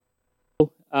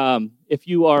If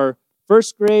you are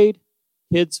first grade,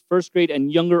 kids first grade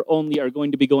and younger only are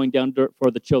going to be going down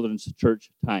for the children's church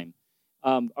time.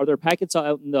 Are there packets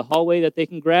out in the hallway that they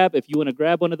can grab if you want to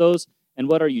grab one of those? And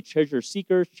what are you, treasure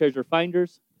seekers, treasure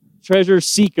finders? Treasure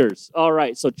seekers. All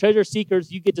right, so treasure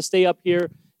seekers, you get to stay up here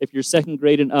if you're second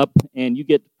grade and up, and you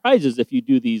get prizes if you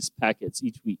do these packets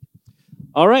each week.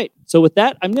 All right, so with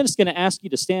that, I'm just going to ask you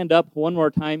to stand up one more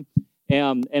time,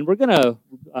 and we're going to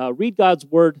read God's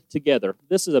Word together.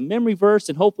 This is a memory verse,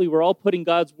 and hopefully we're all putting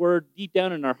God's Word deep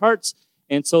down in our hearts,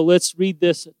 and so let's read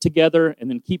this together and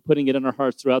then keep putting it in our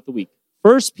hearts throughout the week.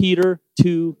 1 Peter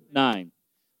 2:9.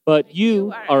 But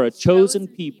you are a chosen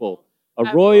people,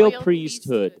 a royal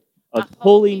priesthood, a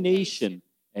holy nation,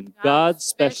 and God's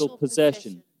special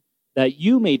possession, that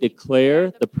you may declare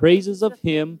the praises of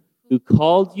him who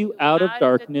called you out of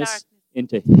darkness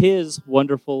into his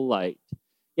wonderful light.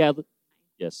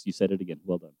 Yes, you said it again.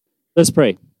 Well done. Let's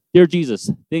pray. Dear Jesus,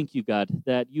 thank you, God,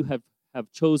 that you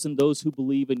have chosen those who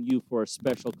believe in you for a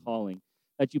special calling,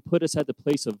 that you put us at the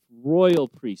place of royal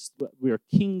priests. We are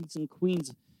kings and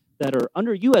queens that are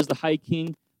under you as the high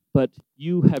king, but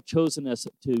you have chosen us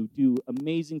to do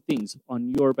amazing things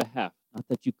on your behalf. Not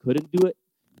that you couldn't do it,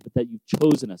 but that you've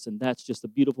chosen us, and that's just a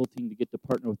beautiful thing to get to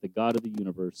partner with the God of the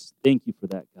universe. Thank you for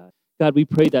that, God. God, we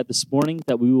pray that this morning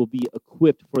that we will be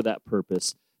equipped for that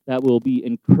purpose, that we'll be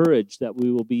encouraged, that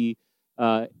we will be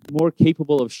more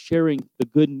capable of sharing the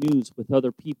good news with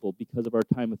other people because of our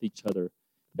time with each other.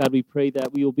 God, we pray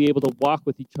that we will be able to walk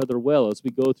with each other well as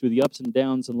we go through the ups and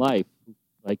downs in life.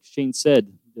 Like Shane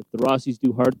said, if the Rossies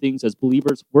do hard things as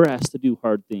believers, we're asked to do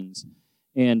hard things.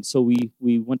 And so we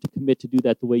want to commit to do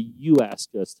that the way you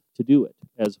asked us to do it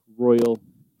as royal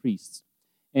priests.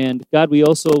 And God, we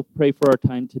also pray for our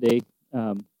time today,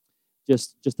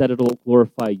 just that it'll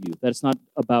glorify you. That it's not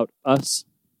about us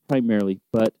primarily,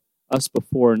 but us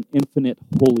before an infinite,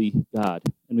 holy God.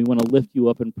 And we want to lift you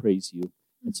up and praise you.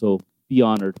 And so be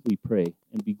honored, we pray,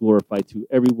 and be glorified through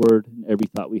every word and every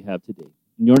thought we have today.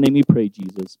 In your name we pray,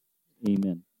 Jesus.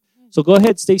 Amen. So go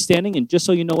ahead, stay standing, and just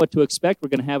so you know what to expect, we're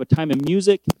going to have a time of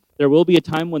music. There will be a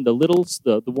time when the littles,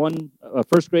 the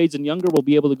first grades and younger, will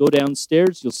be able to go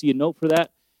downstairs. You'll see a note for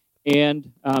that.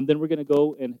 And then we're going to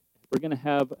go and we're going to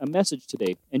have a message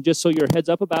today. And just so your heads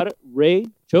up about it, Ray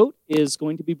Choate is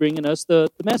going to be bringing us the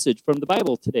message from the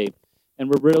Bible today. And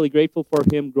we're really grateful for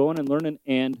him growing and learning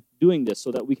and doing this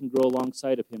so that we can grow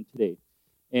alongside of him today.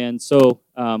 And so,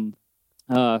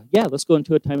 let's go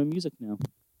into a time of music now.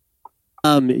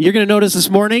 You're going to notice this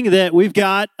morning that we've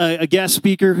got a guest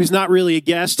speaker who's not really a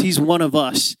guest. He's one of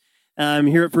us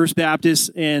here at First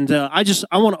Baptist. And I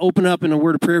want to open up in a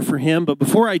word of prayer for him. But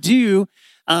before I do,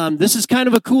 this is kind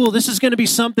of this is going to be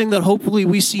something that hopefully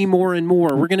we see more and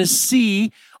more. We're going to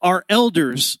see our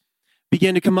elders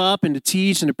begin to come up and to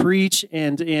teach and to preach.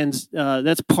 And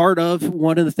that's part of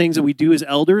one of the things that we do as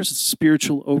elders,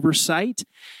 spiritual oversight.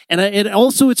 And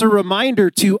it's a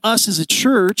reminder to us as a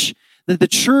church that the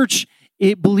church,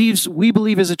 we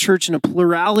believe as a church in a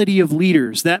plurality of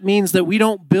leaders. That means that we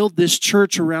don't build this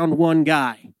church around one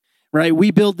guy, right?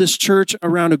 We build this church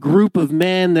around a group of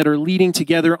men that are leading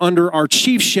together under our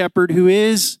chief shepherd, who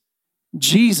is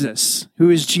Jesus,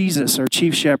 our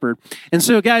chief shepherd. And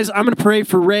so, guys, I'm going to pray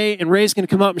for Ray, and Ray's going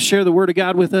to come up and share the word of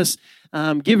God with us.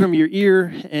 Give him your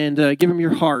ear and give him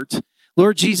your heart.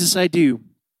 Lord Jesus, I do.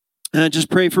 Just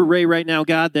pray for Ray right now,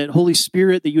 God, that Holy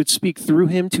Spirit, that you would speak through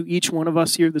him to each one of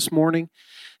us here this morning.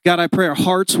 God, I pray our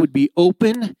hearts would be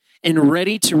open and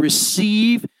ready to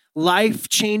receive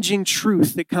life-changing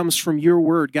truth that comes from your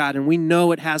word, God. And we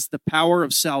know it has the power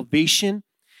of salvation.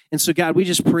 And so, God, we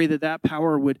just pray that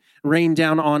power would rain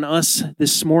down on us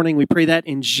this morning. We pray that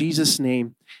in Jesus'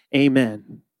 name.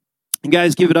 Amen. And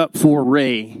guys, give it up for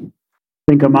Ray.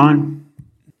 Think I'm on?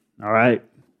 All right.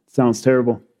 Sounds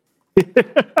terrible.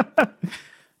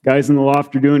 Guys in the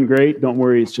loft are doing great. Don't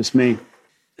worry, it's just me.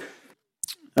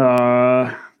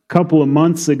 A couple of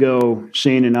months ago,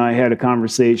 Shane and I had a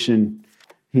conversation.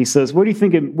 He says, "What do you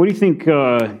think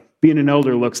being an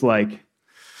elder looks like?"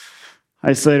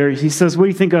 I said, he says, "What do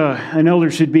you think an elder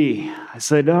should be?" I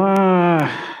said, I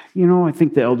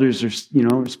think the elders are,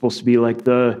 supposed to be like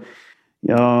the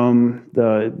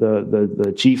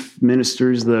chief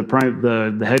ministers, the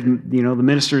head, the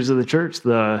ministers of the church,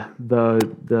 the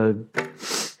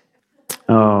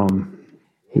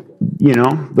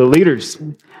leaders.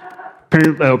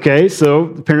 Apparently, okay, so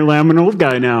apparently I'm an old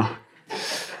guy now.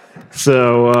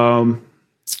 So,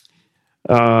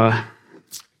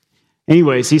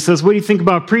 anyways, he says, "What do you think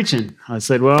about preaching?" I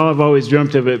said, "Well, I've always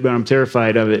dreamt of it, but I'm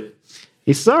terrified of it."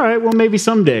 He says, all right, well, maybe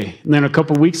someday. And then a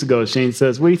couple weeks ago, Shane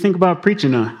says, what do you think about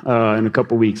preaching in a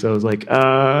couple weeks? I was like,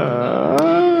 I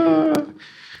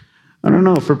don't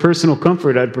know. For personal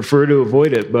comfort, I'd prefer to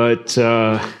avoid it. But,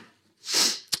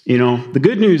 the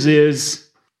good news is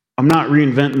I'm not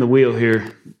reinventing the wheel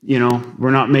here. We're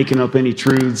not making up any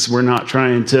truths. We're not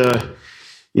trying to,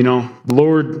 the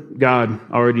Lord God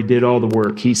already did all the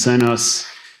work. He sent us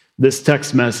this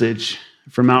text message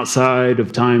from outside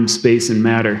of time, space, and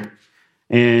matter.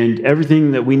 And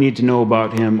everything that we need to know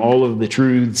about him, all of the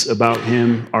truths about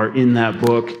him are in that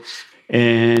book.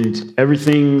 And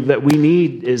everything that we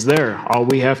need is there. All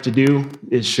we have to do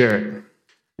is share it.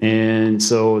 And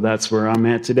so that's where I'm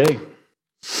at today.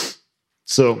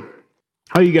 So,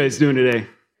 how you guys doing today?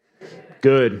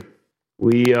 Good.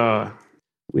 We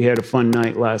had a fun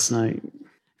night last night.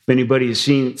 If anybody has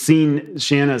seen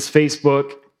Shanna's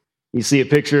Facebook, you see a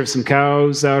picture of some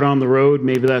cows out on the road.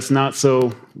 Maybe that's not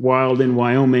so wild in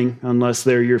Wyoming, unless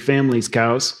they're your family's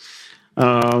cows. We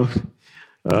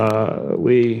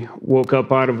woke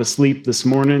up out of a sleep this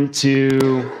morning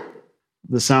to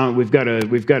the sound. We've got a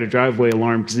driveway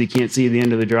alarm because you can't see the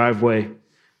end of the driveway.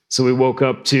 So we woke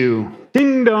up to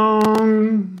ding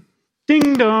dong,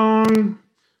 ding dong. It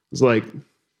was like,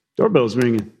 doorbell's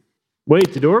ringing.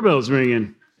 Wait, the doorbell's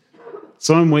ringing.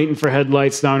 So I'm waiting for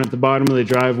headlights down at the bottom of the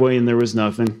driveway, and there was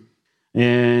nothing.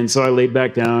 And so I laid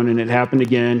back down, and it happened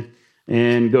again,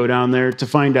 and go down there to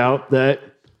find out that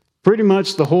pretty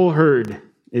much the whole herd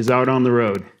is out on the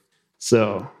road.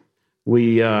 So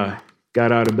we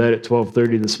got out of bed at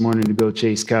 12:30 this morning to go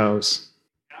chase cows.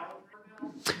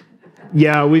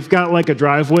 Yeah, we've got like a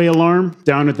driveway alarm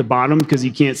down at the bottom because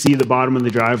you can't see the bottom of the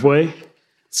driveway.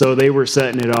 So they were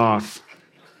setting it off.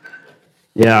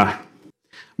 Yeah.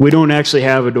 We don't actually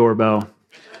have a doorbell.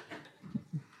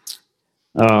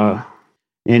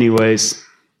 Anyways,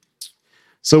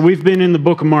 so we've been in the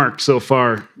book of Mark so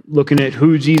far, looking at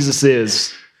who Jesus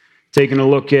is, taking a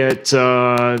look at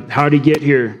how did he get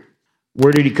here,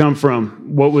 where did he come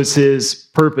from, what was his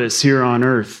purpose here on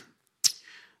earth.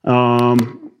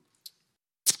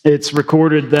 It's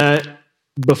recorded that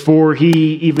before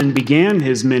he even began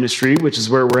his ministry, which is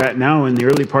where we're at now in the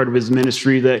early part of his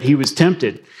ministry, that he was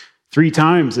tempted 3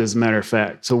 times, as a matter of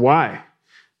fact. So why?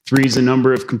 3 is a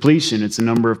number of completion. It's a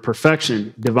number of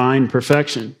perfection, divine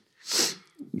perfection.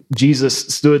 Jesus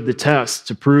stood the test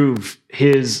to prove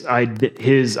his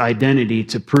identity,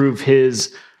 to prove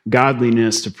his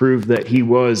godliness, to prove that he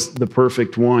was the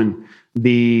perfect one,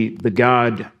 the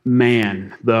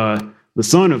God-man, the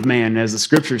Son of Man, as the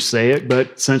scriptures say it,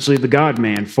 but essentially the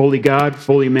God-man, fully God,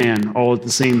 fully man, all at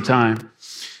the same time.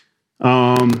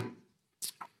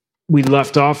 We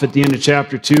left off at the end of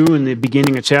chapter 2 and the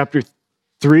beginning of chapter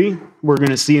 3. We're going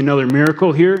to see another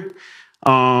miracle here.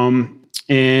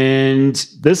 And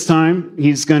this time,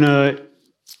 he's going to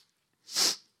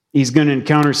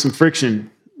encounter some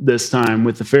friction this time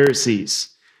with the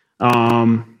Pharisees.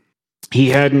 He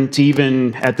hadn't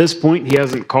even, at this point, he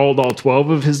hasn't called all 12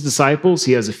 of his disciples.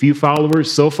 He has a few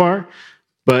followers so far,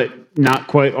 but not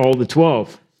quite all the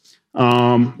 12.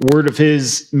 Word of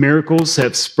his miracles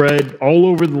have spread all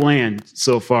over the land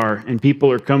so far, and people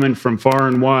are coming from far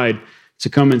and wide to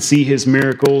come and see his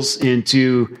miracles and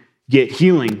to get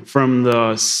healing from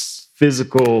the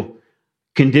physical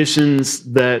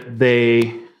conditions that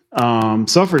they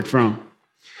suffered from.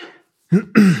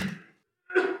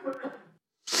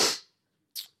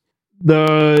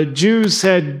 The Jews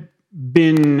had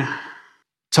been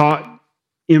taught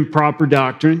improper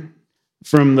doctrine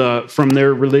from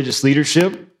their religious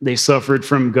leadership. They suffered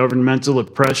from governmental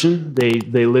oppression.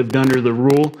 They lived under the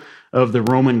rule of the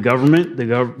Roman government.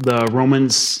 The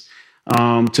Romans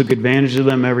took advantage of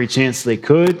them every chance they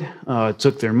could,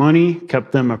 took their money,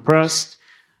 kept them oppressed.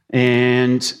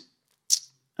 And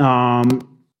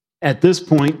at this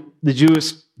point, the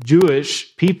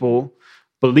Jewish people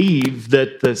believed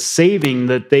that the saving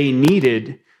that they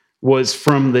needed was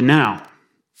from the now,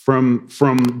 from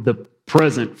the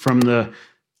present, from the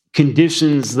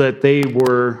conditions that they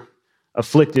were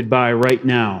afflicted by right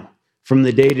now, from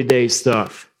the day-to-day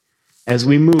stuff. As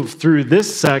we move through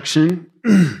this section,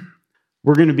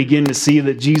 we're going to begin to see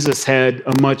that Jesus had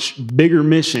a much bigger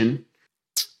mission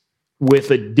with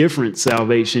a different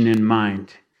salvation in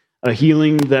mind, a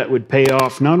healing that would pay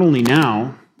off not only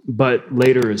now, but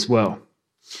later as well.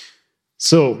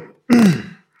 So,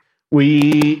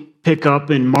 we pick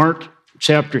up in Mark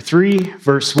chapter 3,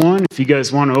 verse 1. If you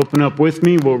guys want to open up with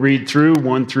me, we'll read through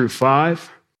 1 through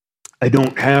 5. I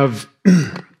don't have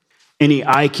any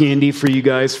eye candy for you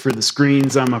guys for the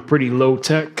screens. I'm a pretty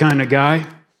low-tech kind of guy.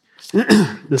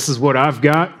 This is what I've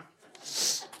got.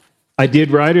 I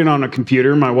did write it on a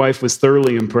computer. My wife was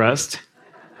thoroughly impressed.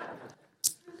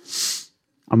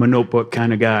 I'm a notebook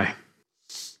kind of guy.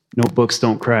 Notebooks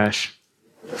don't crash.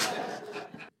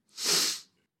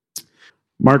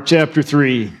 Mark chapter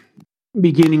 3,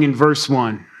 beginning in verse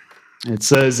 1. It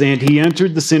says, "And he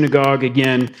entered the synagogue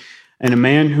again, and a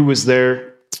man who was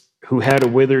there who had a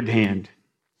withered hand.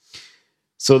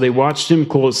 So they watched him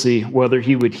closely, whether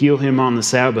he would heal him on the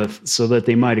Sabbath, so that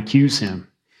they might accuse him.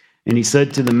 And he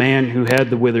said to the man who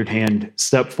had the withered hand,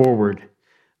 'Step forward.'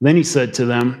 Then he said to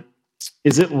them,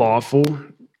 'Is it lawful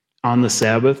on the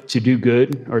Sabbath to do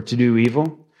good or to do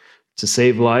evil, to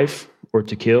save life or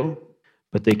to kill?'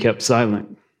 But they kept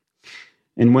silent.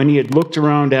 And when he had looked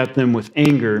around at them with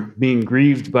anger, being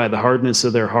grieved by the hardness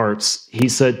of their hearts, he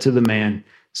said to the man,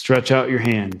 'Stretch out your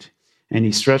hand.' And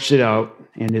he stretched it out,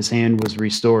 and his hand was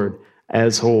restored,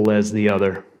 as whole as the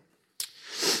other."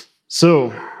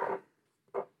 So,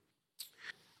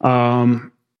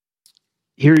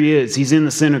 here he is. He's in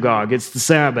the synagogue. It's the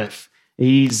Sabbath.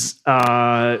 He's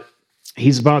about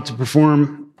to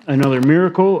perform another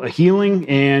miracle, a healing,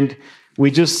 and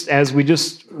as we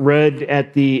just read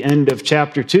at the end of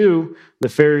chapter 2, the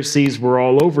Pharisees were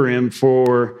all over him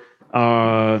for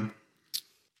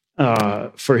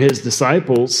his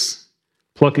disciples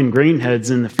plucking grain heads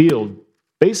in the field,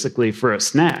 basically for a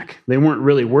snack. They weren't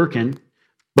really working,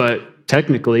 but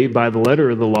technically, by the letter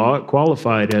of the law, it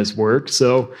qualified as work.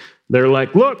 So they're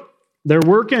like, "Look, they're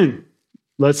working.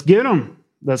 Let's get them.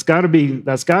 That's got to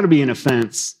be an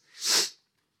offense."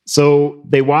 So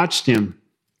they watched him.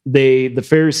 The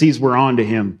Pharisees were onto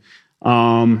him.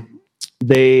 And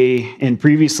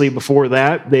previously before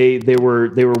that, they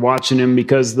were watching him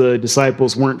because the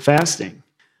disciples weren't fasting.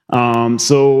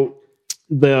 So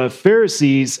the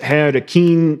Pharisees had a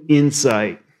keen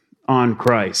insight on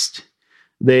Christ.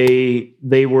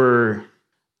 They were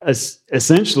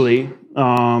essentially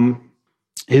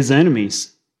his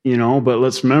enemies, but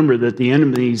let's remember that the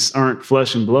enemies aren't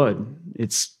flesh and blood.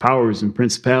 It's powers and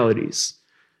principalities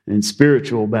and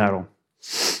spiritual battle.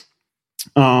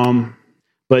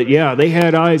 But yeah, they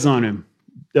had eyes on him.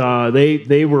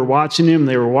 They were watching him.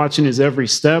 They were watching his every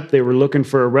step. They were looking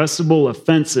for arrestable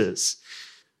offenses.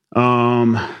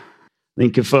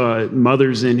 Think of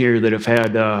mothers in here that have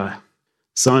had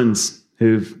sons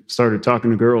who've started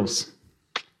talking to girls.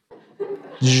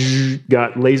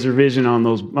 Got laser vision on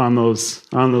those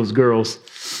girls.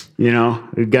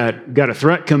 Got a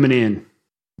threat coming in.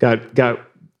 Got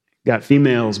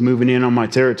females moving in on my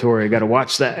territory. I got to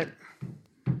watch that.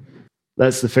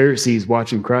 That's the Pharisees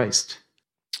watching Christ.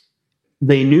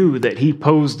 They knew that he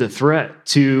posed a threat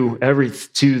to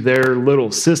their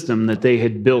little system that they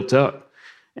had built up,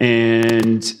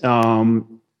 and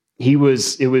it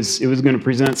was going to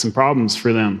present some problems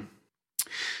for them.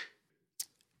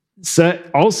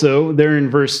 Also, there in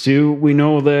verse 2, we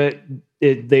know that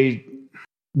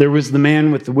there was the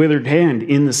man with the withered hand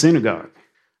in the synagogue.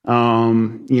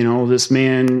 This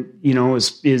man,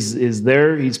 is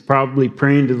there. He's probably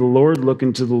praying to the Lord,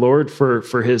 looking to the Lord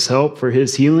for his help, for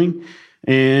his healing.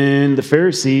 And the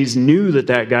Pharisees knew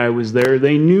that guy was there.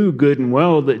 They knew good and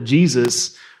well that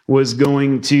Jesus was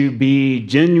going to be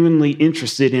genuinely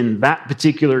interested in that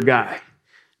particular guy.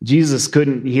 Jesus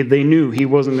they knew he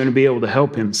wasn't going to be able to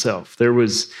help himself. There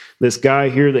was this guy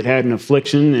here that had an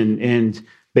affliction, and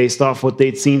based off what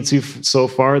they'd seen so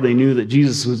far, they knew that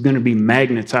Jesus was going to be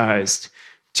magnetized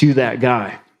to that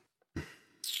guy.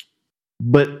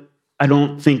 But I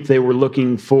don't think they were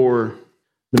looking for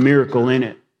the miracle in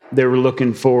it. They were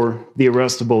looking for the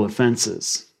arrestable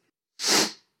offenses.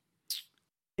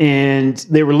 And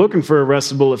they were looking for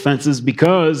arrestable offenses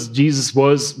because Jesus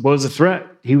was a threat.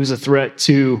 He was a threat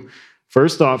to,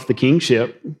 first off, the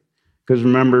kingship. Because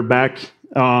remember back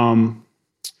in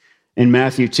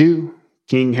Matthew 2,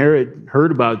 King Herod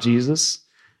heard about Jesus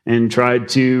and tried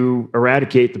to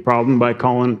eradicate the problem by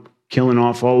killing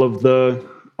off all of the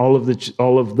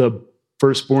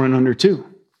firstborn under 2.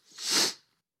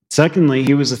 Secondly,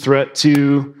 he was a threat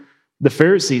to the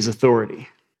Pharisees' authority.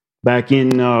 Back in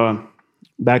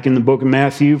the book of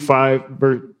Matthew,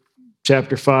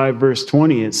 chapter 5, verse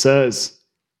 20, it says,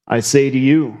 "I say to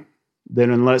you that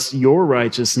unless your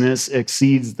righteousness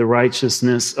exceeds the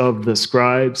righteousness of the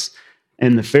scribes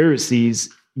and the Pharisees,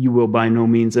 you will by no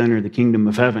means enter the kingdom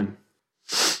of heaven."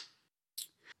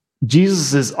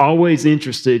 Jesus is always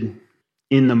interested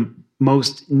in the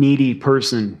most needy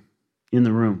person in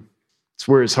the room. It's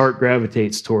where his heart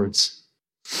gravitates towards.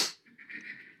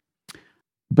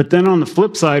 But then on the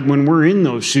flip side, when we're in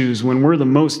those shoes, when we're the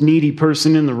most needy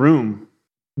person in the room,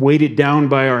 weighted down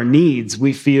by our needs,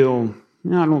 we feel,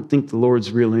 I don't think the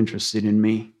Lord's real interested in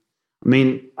me. I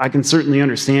mean, I can certainly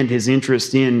understand his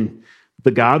interest in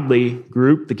the godly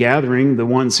group, the gathering, the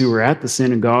ones who were at the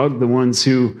synagogue, the ones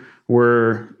who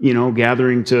were,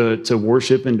 gathering to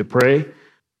worship and to pray,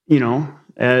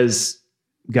 as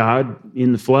God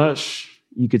in the flesh.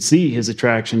 You could see his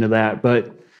attraction to that.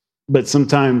 But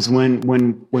sometimes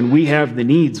when we have the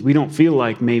needs, we don't feel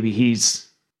like maybe he's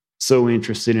so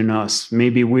interested in us.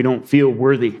 Maybe we don't feel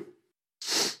worthy.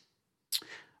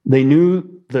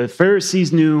 The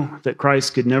Pharisees knew that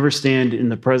Christ could never stand in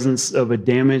the presence of a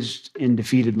damaged and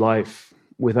defeated life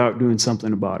without doing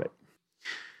something about it.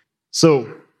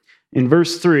 So, in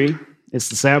verse 3, it's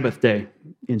the Sabbath day.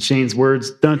 In Shane's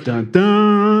words, dun, dun,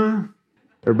 dun.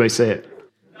 Everybody say it.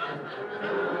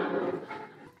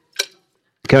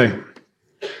 Okay.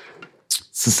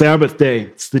 It's the Sabbath day.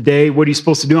 It's the day. What are you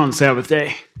supposed to do on the Sabbath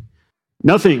day?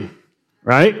 Nothing,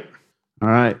 right? All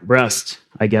right, rest,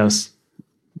 I guess.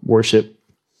 Worship.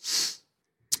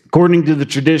 According to the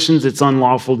traditions, it's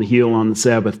unlawful to heal on the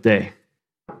Sabbath day.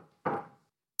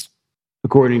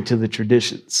 According to the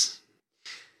traditions.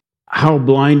 How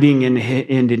blinding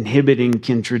and inhibiting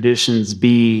can traditions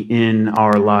be in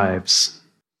our lives?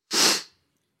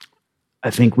 I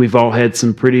think we've all had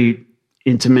some pretty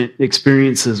intimate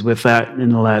experiences with that in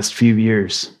the last few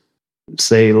years.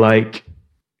 Say like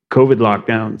COVID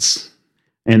lockdowns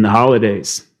and the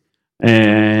holidays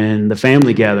and the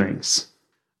family gatherings.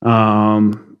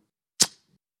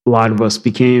 A lot of us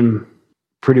became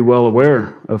pretty well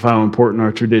aware of how important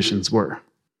our traditions were.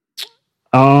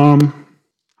 How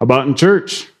about in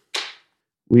church?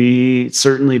 We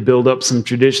certainly build up some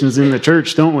traditions in the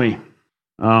church, don't we?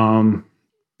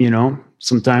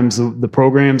 Sometimes the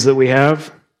programs that we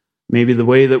have, maybe the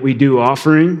way that we do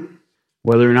offering,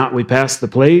 whether or not we pass the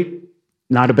plate,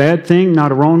 not a bad thing,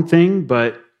 not a wrong thing,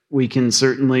 but we can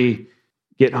certainly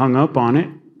get hung up on it.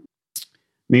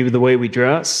 Maybe the way we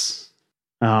dress,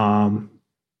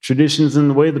 traditions in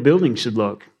the way the building should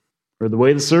look, or the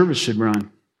way the service should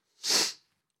run.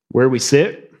 Where we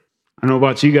sit, I don't know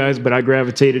about you guys, but I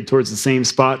gravitated towards the same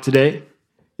spot today.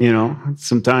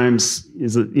 Sometimes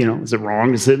is it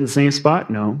wrong to sit in the same spot?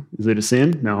 No. Is it a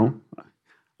sin? No.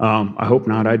 I hope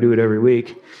not. I do it every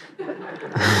week.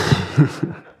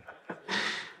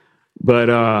 But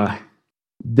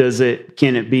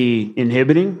can it be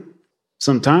inhibiting?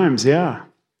 Sometimes, yeah.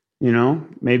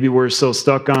 Maybe we're so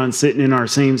stuck on sitting in our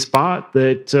same spot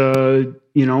that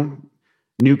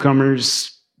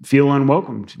newcomers feel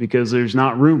unwelcomed because there's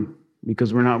not room,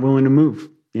 because we're not willing to move.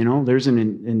 There's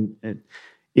an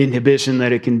inhibition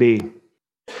that it can be.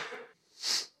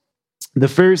 The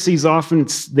Pharisees often,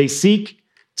 they seek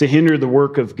to hinder the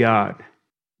work of God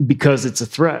because it's a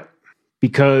threat,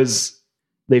 because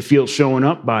they feel shown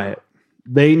up by it.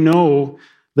 They know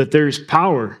that there's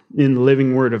power in the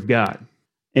living Word of God,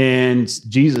 and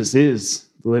Jesus is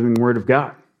the living Word of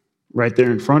God right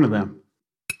there in front of them.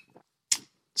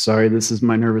 Sorry, this is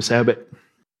my nervous habit.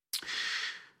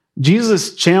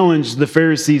 Jesus challenged the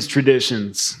Pharisees'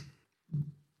 traditions.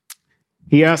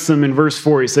 He asked them in verse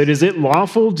 4, he said, "Is it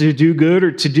lawful to do good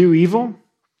or to do evil?"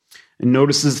 And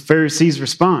notices the Pharisees'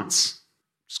 response.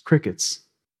 It's crickets.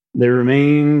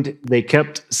 They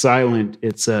kept silent,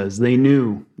 it says. They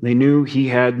knew he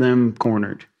had them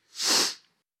cornered.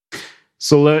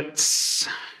 So let's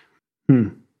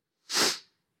weigh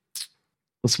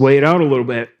it out a little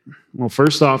bit. Well,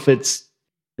 first off, it's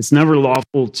never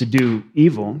lawful to do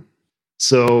evil,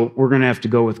 so we're going to have to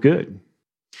go with good.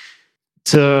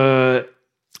 To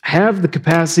have the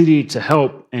capacity to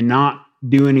help and not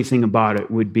do anything about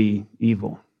it would be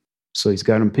evil. So he's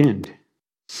got them pinned.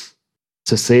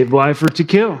 To save life or to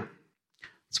kill.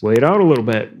 Let's weigh it out a little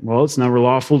bit. Well, it's never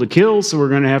lawful to kill, so we're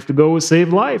going to have to go with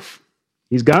save life.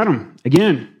 He's got them.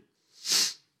 Again,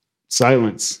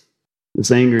 silence.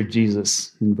 This angered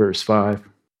Jesus in verse 5. It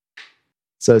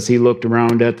says he looked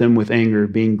around at them with anger,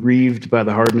 being grieved by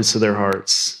the hardness of their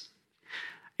hearts.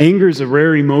 Anger is a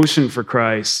rare emotion for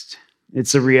Christ.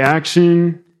 It's a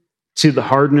reaction to the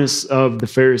hardness of the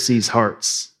Pharisees'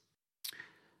 hearts.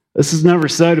 This is never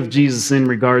said of Jesus in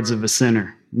regards of a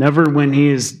sinner. Never when he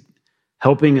is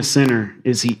helping a sinner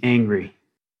is he angry.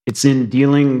 It's in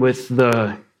dealing with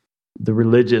the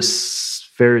religious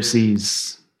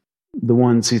Pharisees, the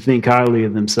ones who think highly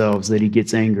of themselves, that he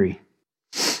gets angry.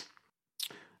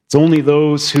 It's only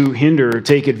those who hinder or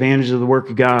take advantage of the work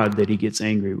of God that he gets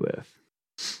angry with.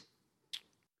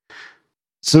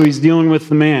 So he's dealing with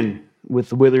the man with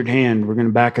the withered hand. We're going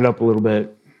to back it up a little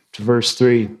bit to verse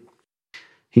 3.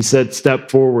 He said,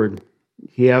 "Step forward."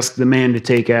 He asked the man to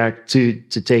take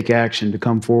action, to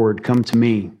come forward. "Come to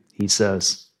me," he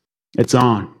says. It's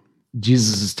on.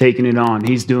 Jesus is taking it on.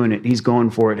 He's doing it. He's going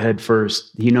for it head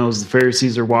first. He knows the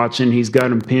Pharisees are watching. He's got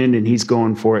them pinned, and he's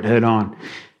going for it head on.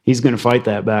 He's going to fight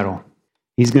that battle.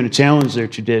 He's going to challenge their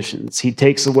traditions. He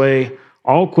takes away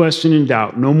all question and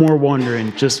doubt. No more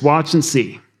wondering. Just watch and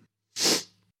see.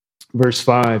 Verse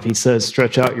 5, he says,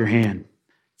 stretch out your hand.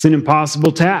 It's an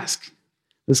impossible task.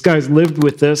 This guy's lived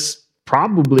with this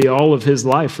probably all of his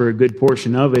life, or a good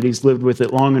portion of it. He's lived with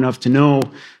it long enough to know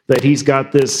that he's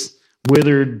got this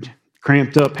withered,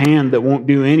 cramped up hand that won't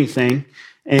do anything.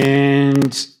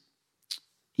 And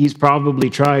he's probably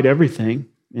tried everything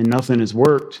and nothing has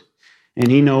worked. And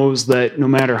he knows that no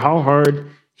matter how hard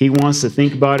he wants to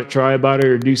think about it, try about it,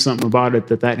 or do something about it,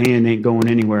 that hand ain't going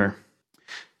anywhere.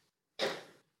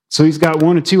 So he's got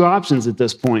one of two options at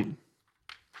this point.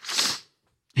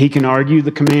 He can argue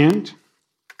the command.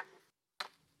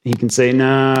 He can say,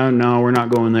 no, we're not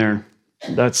going there.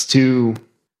 That's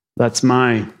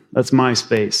my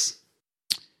space.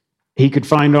 He could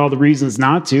find all the reasons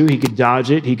not to. He could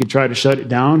dodge it. He could try to shut it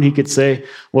down. He could say,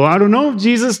 well, I don't know,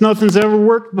 Jesus, nothing's ever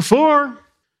worked before.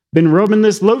 Been rubbing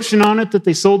this lotion on it that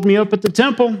they sold me up at the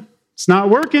temple. It's not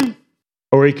working.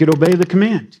 Or he could obey the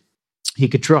command. He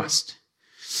could trust.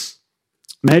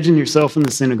 Imagine yourself in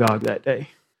the synagogue that day.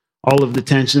 All of the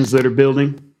tensions that are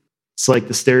building. It's like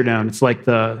the stare down. It's like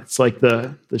the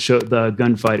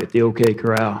gunfight at the OK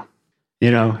Corral.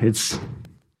 I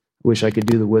wish I could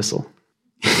do the whistle.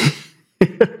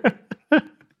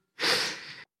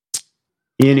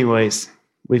 Anyways,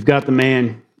 we've got the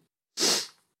man.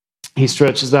 He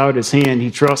stretches out his hand. He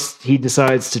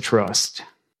decides to trust.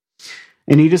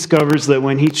 And he discovers that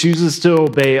when he chooses to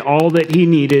obey, all that he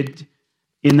needed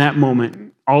in that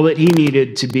moment, all that he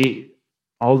needed to be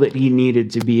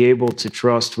able to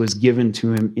trust was given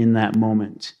to him in that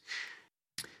moment.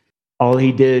 All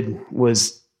he did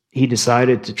was he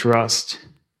decided to trust.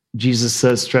 Jesus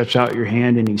says, stretch out your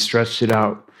hand, and he stretched it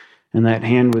out. And that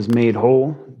hand was made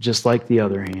whole, just like the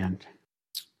other hand.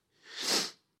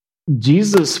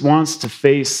 Jesus wants to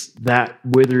face that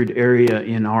withered area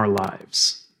in our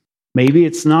lives. Maybe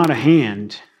it's not a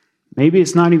hand. Maybe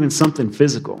it's not even something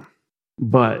physical.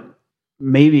 But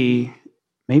maybe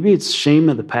it's shame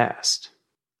of the past.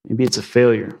 Maybe it's a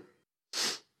failure.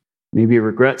 Maybe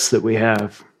regrets that we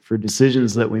have for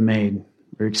decisions that we made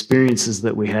or experiences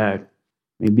that we had.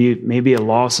 Maybe a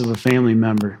loss of a family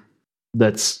member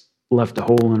that's left a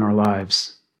hole in our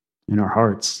lives, in our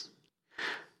hearts.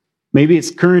 Maybe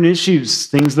it's current issues,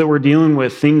 things that we're dealing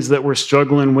with, things that we're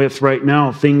struggling with right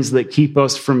now, things that keep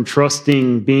us from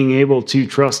trusting, being able to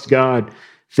trust God,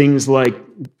 things like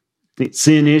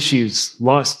sin issues,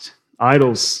 lust,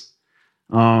 idols,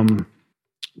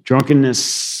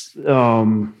 drunkenness,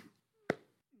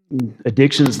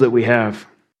 addictions that we have.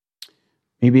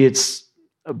 Maybe it's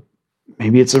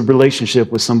a relationship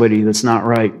with somebody that's not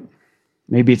right.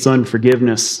 Maybe it's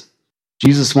unforgiveness.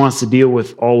 Jesus wants to deal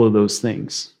with all of those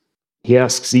things. He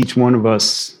asks each one of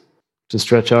us to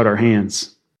stretch out our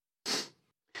hands.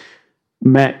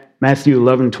 Matthew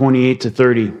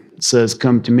 11:28-30 says,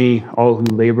 come to me, all who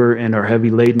labor and are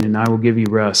heavy laden, and I will give you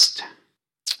rest.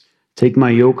 Take my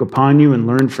yoke upon you and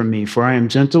learn from me, for I am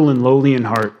gentle and lowly in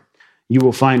heart. You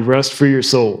will find rest for your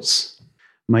souls.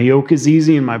 My yoke is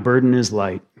easy and my burden is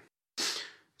light.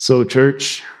 So,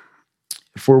 church,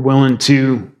 if we're willing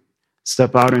to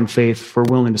step out in faith, if we're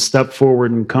willing to step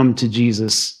forward and come to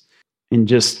Jesus and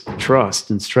just trust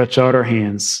and stretch out our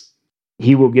hands,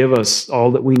 he will give us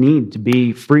all that we need to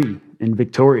be free and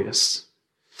victorious.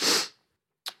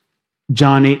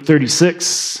 John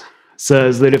 8:36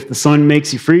 says that if the Son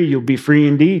makes you free, you'll be free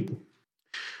indeed.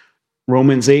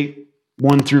 Romans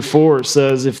 8:1-4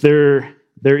 says, if there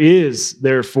is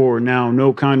therefore now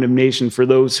no condemnation for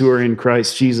those who are in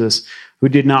Christ Jesus, who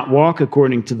did not walk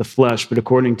according to the flesh, but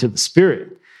according to the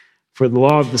Spirit. For the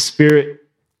law of the Spirit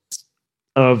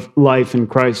of life in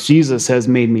Christ Jesus has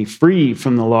made me free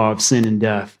from the law of sin and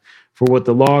death. For what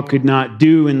the law could not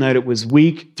do, in that it was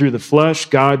weak through the flesh,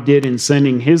 God did in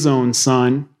sending his own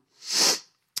Son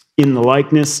in the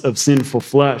likeness of sinful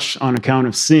flesh. On account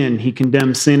of sin, he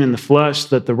condemned sin in the flesh,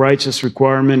 that the righteous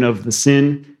requirement of the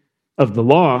sin of the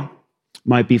law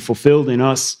might be fulfilled in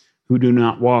us who do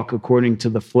not walk according to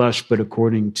the flesh, but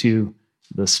according to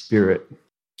the Spirit.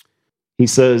 He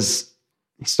says,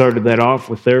 he started that off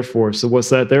with therefore. So what's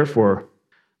that therefore?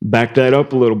 Back that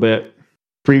up a little bit.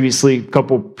 Previous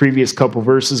couple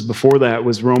verses before that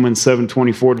was Romans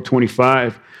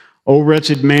 7:24-25. O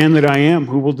wretched man that I am,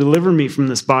 who will deliver me from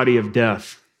this body of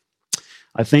death?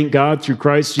 I thank God through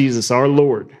Christ Jesus our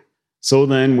Lord. So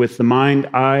then, with the mind,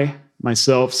 I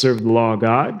myself serve the law of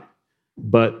God,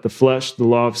 but the flesh, the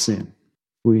law of sin.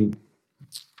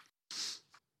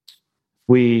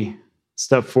 we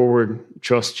step forward,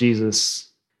 trust Jesus,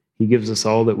 he gives us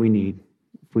all that we need.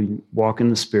 If we walk in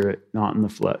the Spirit, not in the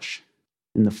flesh.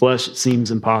 In the flesh, it seems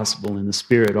impossible. In the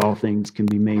Spirit, all things can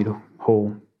be made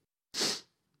whole.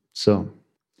 So,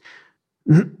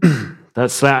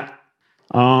 that's that.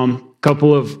 I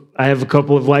have a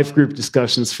couple of life group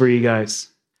discussions for you guys.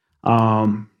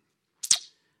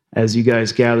 As you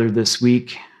guys gathered this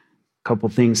week, a couple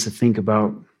things to think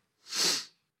about.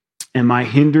 Am I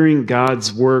hindering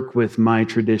God's work with my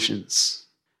traditions?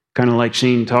 Kind of like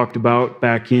Shane talked about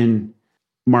back in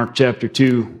Mark chapter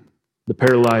 2, the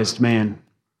paralyzed man,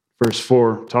 verse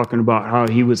 4, talking about how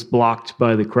he was blocked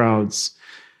by the crowds.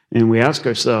 And we ask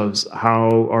ourselves,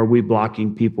 how are we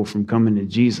blocking people from coming to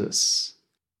Jesus?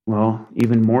 Well,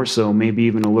 even more so, maybe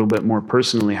even a little bit more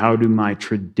personally, how do my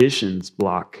traditions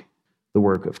block the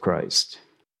work of Christ?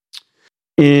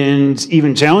 And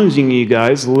even challenging you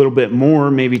guys a little bit more,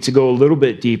 maybe to go a little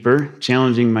bit deeper,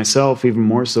 challenging myself even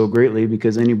more so greatly,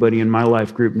 because anybody in my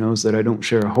life group knows that I don't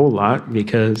share a whole lot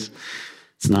because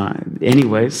it's not.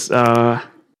 Anyways,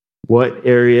 what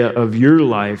area of your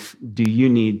life do you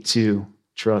need to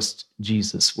trust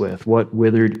Jesus with? What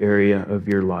withered area of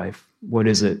your life? What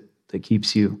is it that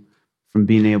keeps you from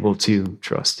being able to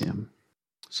trust him?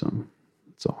 So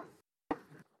that's all.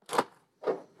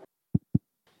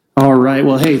 All right.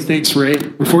 Well, hey, thanks, Ray.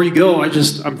 Before you go,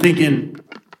 I'm thinking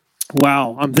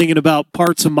about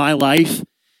parts of my life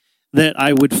that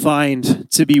I would find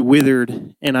to be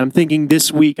withered. And I'm thinking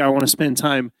this week I want to spend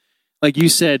time, like you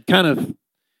said, kind of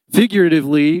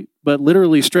figuratively, but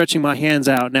literally stretching my hands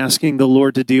out and asking the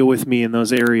Lord to deal with me in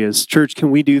those areas. Church,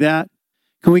 can we do that?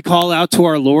 Can we call out to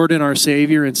our Lord and our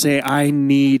Savior and say, I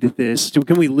need this?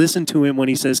 Can we listen to him when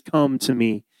he says, come to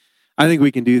me? I think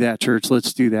we can do that, church.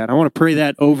 Let's do that. I want to pray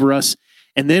that over us.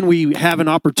 And then we have an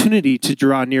opportunity to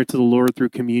draw near to the Lord through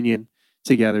communion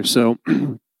together. So,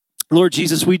 Lord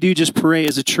Jesus, we do just pray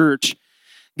as a church.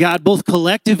 God, both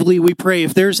collectively, we pray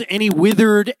if there's any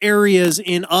withered areas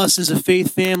in us as a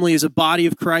faith family, as a body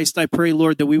of Christ, I pray,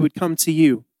 Lord, that we would come to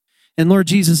you. And Lord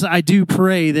Jesus, I do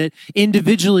pray that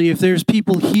individually, if there's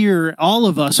people here, all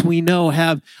of us we know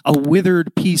have a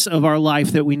withered piece of our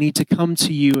life that we need to come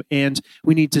to you and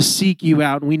we need to seek you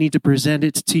out and we need to present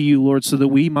it to you, Lord, so that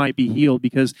we might be healed,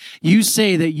 because you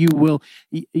say that you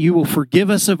will forgive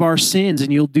us of our sins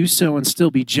and you'll do so and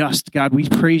still be just. God, we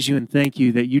praise you and thank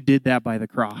you that you did that by the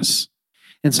cross.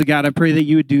 And so, God, I pray that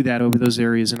you would do that over those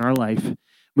areas in our life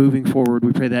moving forward.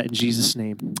 We pray that in Jesus'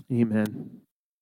 name. Amen.